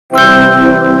Hey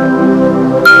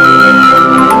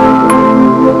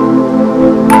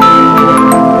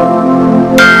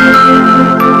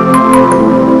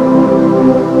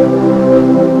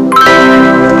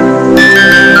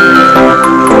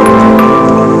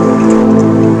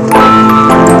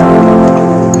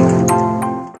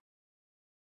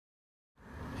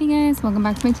guys, welcome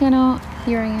back to my channel.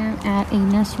 Here I am at a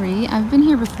nursery. I've been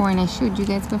here before and I showed you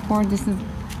guys before. This is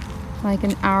like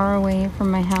an hour away from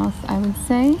my house, I would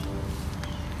say.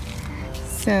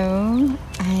 So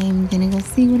I'm gonna go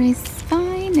see what I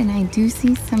find, and I do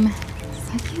see some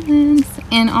succulents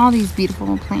and all these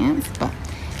beautiful plants, but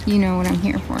you know what I'm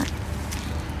here for.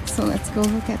 So let's go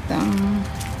look at them.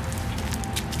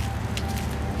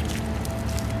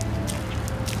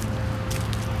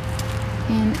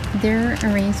 And their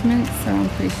arrangements, so I'm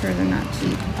pretty sure they're not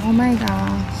cheap. Oh my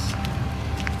gosh.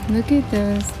 Look at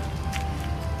those.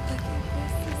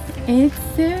 It's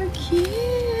so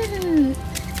cute.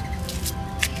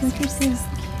 Look at this.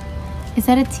 Is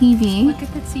that a TV? Look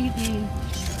at the TV.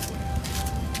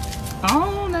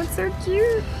 Oh, that's so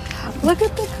cute. Look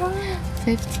at the car.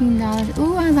 $15.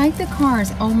 Ooh, I like the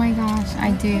cars. Oh my gosh,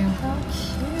 I do.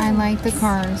 I like the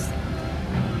cars.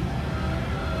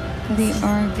 These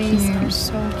are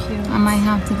so cute. I might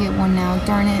have to get one now.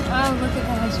 Darn it. Oh, look at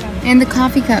that. And the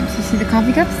coffee cups. You see the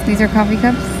coffee cups? These are coffee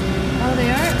cups. Oh, they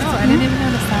are? Oh, I didn't even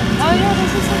notice that. Oh, yeah,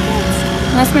 those are so good.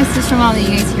 That's my sister-in-law that you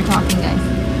guys hear talking, guys.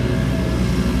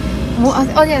 Well,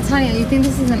 oh yeah, Tanya, you think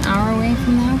this is an hour away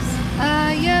from the house?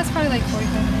 Yeah, it's probably like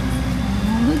 45 minutes.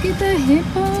 Oh, look at the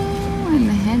hippo and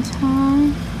the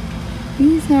hedgehog.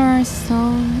 These are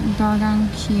so doggone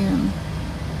cute.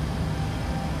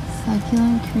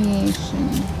 Succulent creation.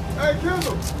 Hey,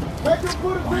 Kendall, make him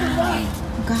put it Wow.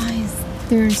 Guys,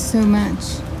 there's so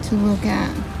much to look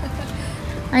at.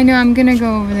 I know, I'm gonna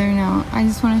go over there now. I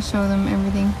just want to show them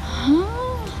everything.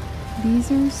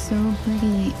 These are so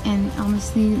pretty, and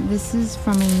obviously this is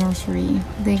from a nursery.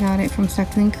 They got it from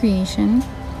Succulent Creation.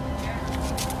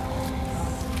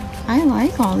 I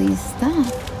like all these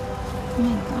stuff. Oh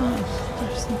my gosh,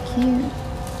 they're so cute.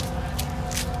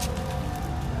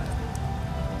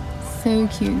 So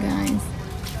cute, guys.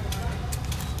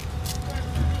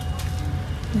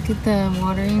 Look at the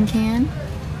watering can.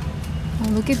 Oh,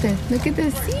 look at this. Look at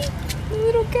this. See? The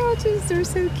little couches. They're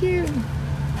so cute.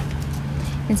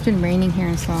 It's been raining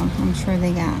here, so I'm sure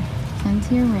they got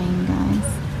plenty of rain, guys.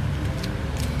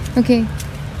 Okay,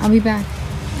 I'll be back.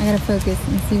 I gotta focus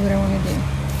and see what I want to do.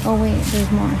 Oh, wait.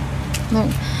 There's more.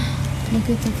 Look. Look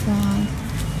at the frog.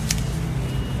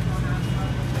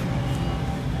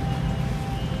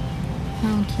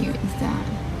 How cute is that?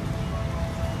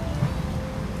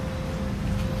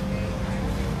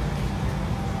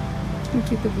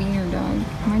 Look at the wiener dog.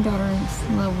 My daughters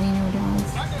love wiener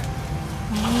dogs.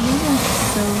 Oh, they are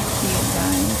so cute,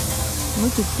 guys.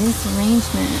 Look at this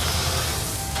arrangement.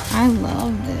 I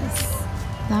love this.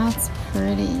 That's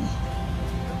pretty.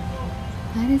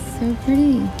 That is so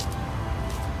pretty.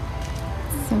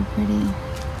 So pretty.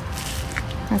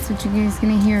 That's what you guys are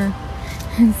gonna hear.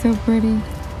 It's so pretty.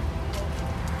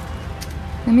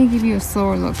 Let me give you a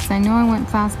slower look, because I know I went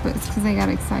fast, but it's because I got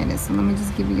excited. So let me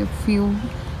just give you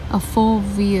a full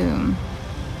view.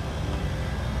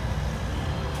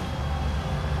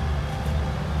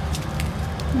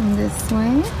 And this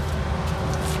way.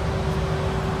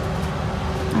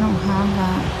 I don't have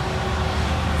that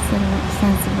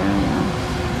sensitive area.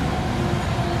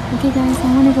 Okay guys, I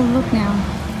want to go look now.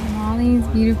 All these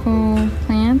beautiful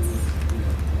plants.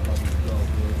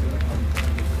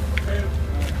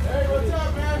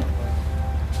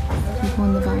 People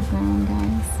in the background,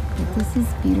 guys. But this is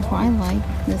beautiful. I like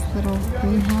this little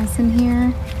greenhouse in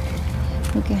here.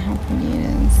 Look at how pretty it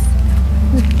is.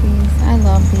 Look at these. I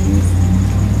love these.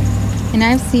 And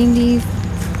I've seen these,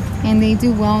 and they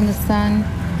do well in the sun.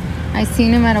 I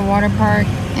seen them at a water park,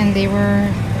 and the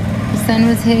sun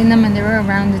was hitting them, and they were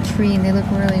around the tree, and they look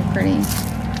really pretty.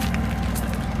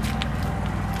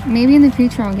 Maybe in the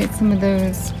future I'll get some of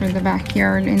those for the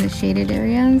backyard in the shaded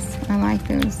areas. I like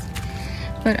those.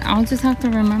 But I'll just have to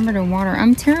remember to water.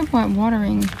 I'm terrible at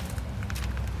watering,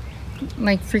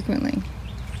 like, frequently.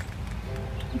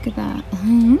 Look at that.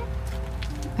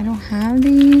 I don't have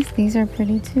these. These are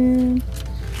pretty too.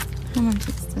 How much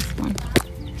is this one?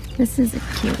 This is a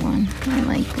cute one. I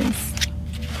like this.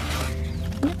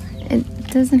 It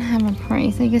doesn't have a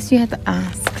price. I guess you have to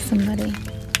ask somebody.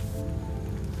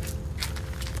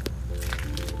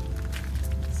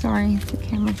 Sorry, the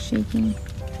camera's shaking.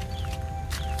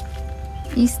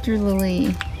 Easter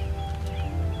lily.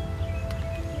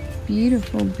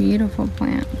 Beautiful, beautiful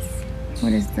plants.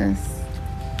 What is this?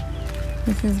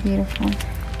 This is beautiful.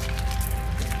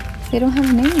 They don't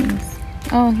have names.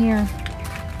 Oh, here.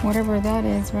 Whatever that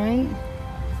is, right?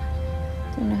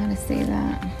 Don't know how to say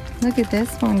that. Look at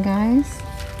this one, guys.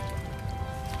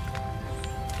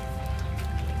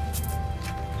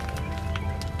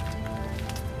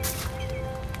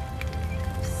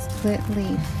 Split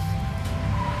leaf.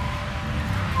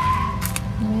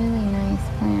 Really nice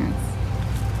plants.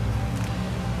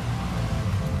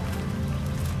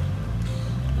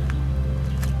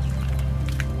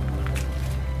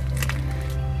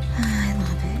 I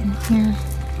love it in here.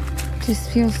 Just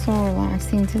feels so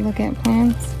relaxing to look at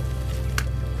plants.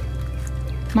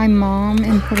 My mom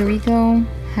in Puerto Rico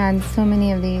had so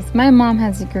many of these. My mom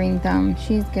has a green thumb.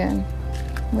 She's good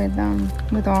with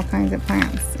all kinds of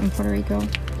plants in Puerto Rico.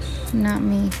 Not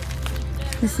me.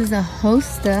 This is a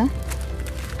hosta.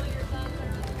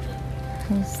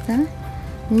 Hosta.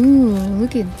 Ooh,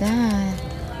 look at that.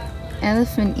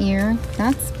 Elephant ear.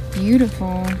 That's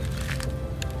beautiful.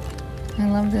 I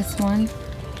love this one.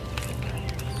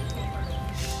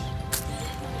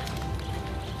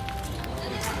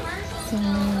 So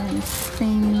many nice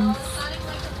things.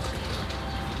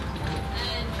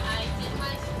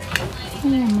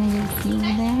 And I'm gonna go see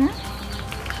there.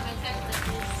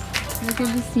 Look at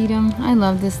the sedum. I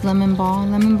love this lemon ball.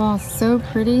 Lemon ball is so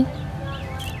pretty.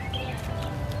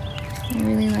 I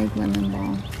really like lemon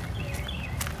ball.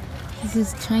 This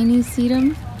is Chinese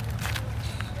sedum.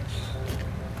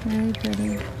 Really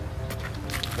pretty.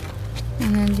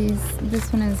 And then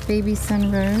this one is baby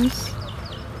sun rose.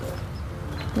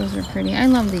 Those are pretty. I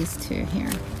love these two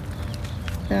here.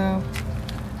 So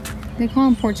they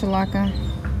call them portulaca.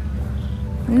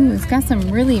 Ooh, it's got some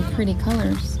really pretty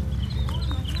colors.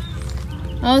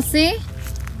 Oh, see?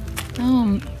 Oh,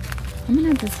 I'm gonna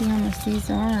have to see how much these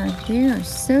are. They are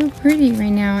so pretty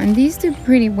right now, and these do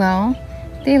pretty well.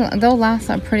 They'll last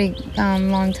a pretty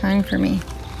long time for me.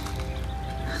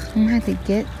 I'm gonna have to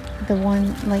get the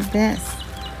one like this.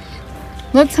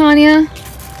 Look, Tanya.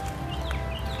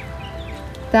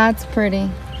 That's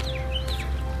pretty.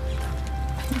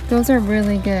 Those are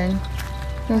really good.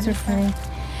 Those are pretty.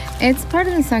 It's part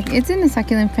of the it's in the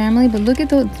succulent family, but look at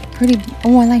those pretty.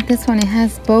 Oh, I like this one. It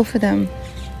has both of them.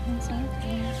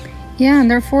 Yeah,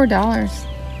 and they're $4,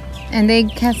 and they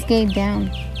cascade down.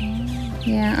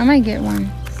 Yeah, I might get one.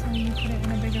 So you put it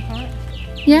in a bigger pot?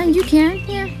 Yeah, you can.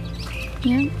 Yeah,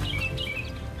 yeah,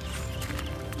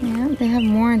 yeah. They have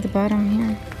more at the bottom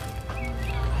here.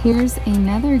 Here's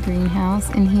another greenhouse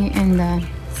in here in the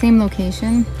same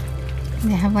location.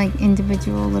 They have like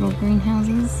individual little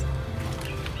greenhouses.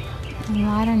 A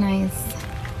lot of nice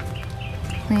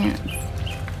plants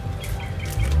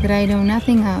that I know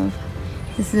nothing of.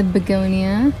 This is a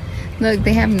begonia. Look,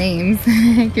 they have names.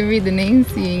 I can read the names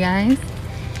to you guys.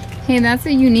 Hey, that's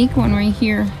a unique one right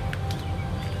here.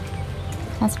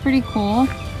 That's pretty cool.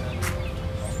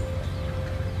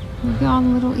 Look at all the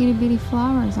little itty bitty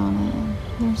flowers on it.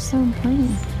 They're so pretty.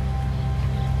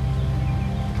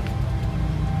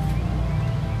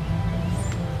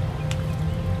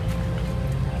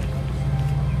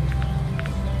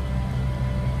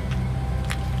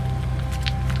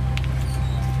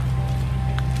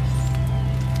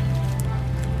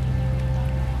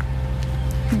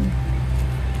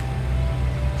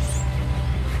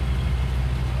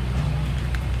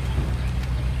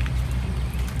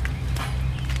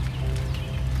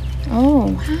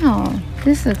 Oh, wow.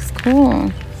 This looks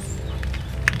cool.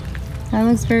 That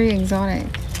looks very exotic.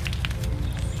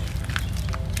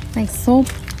 Like so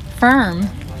firm.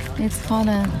 It's called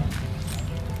a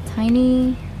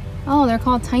tiny... Oh, they're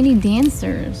called tiny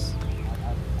dancers.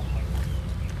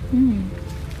 I'm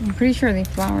pretty sure they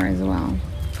flower as well.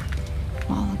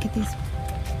 Wow, look at these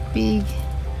big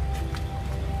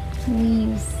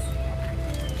leaves.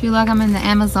 I feel like I'm in the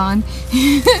Amazon.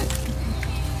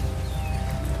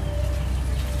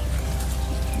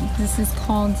 This is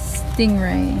called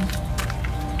Stingray.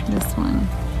 This one.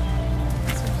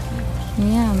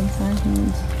 Yeah, these are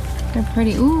huge. They're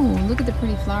pretty. Ooh, look at the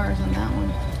pretty flowers on that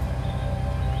one.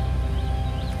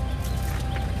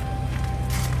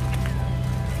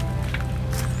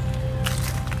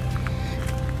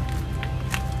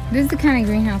 This is the kind of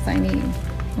greenhouse I need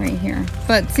right here.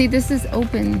 But see, this is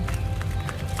open.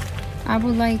 I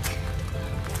would like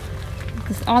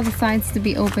all the sides to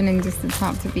be open and just the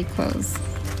top to be closed,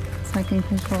 so I can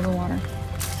control the water.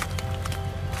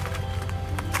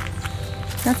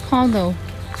 That's called though.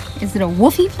 Is it a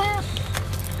woofy plant?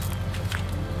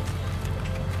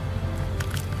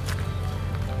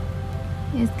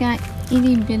 It's got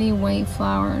itty bitty white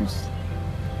flowers.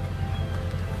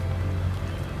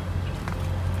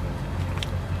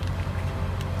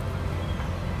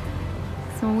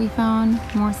 So we found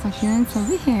more succulents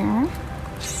over here.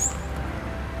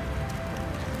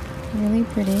 Really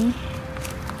pretty.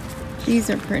 These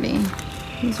are pretty.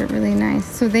 These are really nice.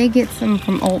 So they get some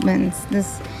from Altman's.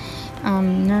 This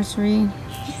nursery,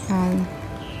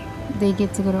 they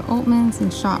get to go to Altman's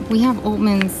and shop. We have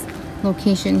Altman's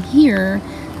location here,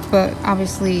 but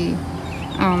obviously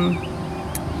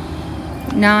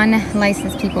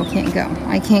non-licensed people can't go.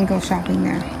 I can't go shopping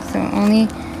there. So only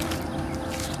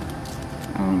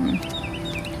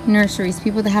nurseries,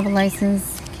 people that have a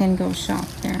license can go shop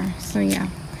there. So yeah,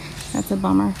 that's a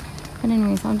bummer. But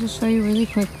anyways, I'll just show you really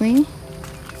quickly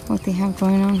what they have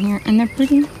going on here. And they're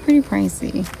pretty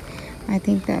pricey. I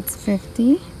think that's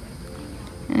 50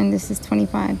 and this is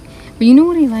 25. But you know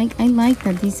what I like? I like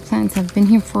that these plants have been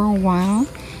here for a while.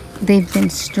 They've been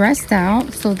stressed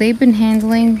out, so they've been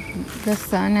handling the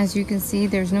sun. As you can see,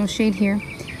 there's no shade here.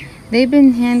 They've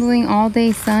been handling all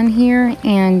day sun here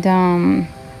and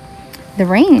the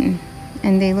rain,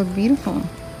 and they look beautiful.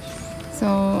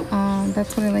 So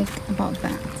that's what I like about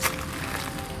that.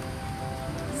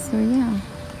 So yeah,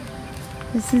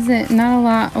 this is it. Not a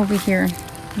lot over here,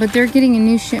 but they're getting a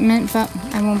new shipment, but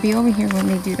I won't be over here when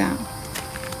they do that.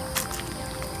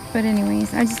 But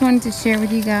anyways, I just wanted to share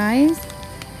with you guys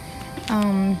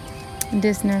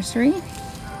this nursery.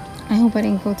 I hope I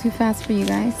didn't go too fast for you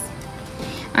guys.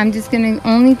 I'm just gonna,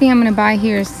 only thing I'm gonna buy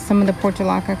here is some of the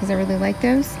portulaca because I really like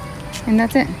those. And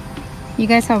that's it. You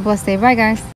guys have a blessed day. Bye guys.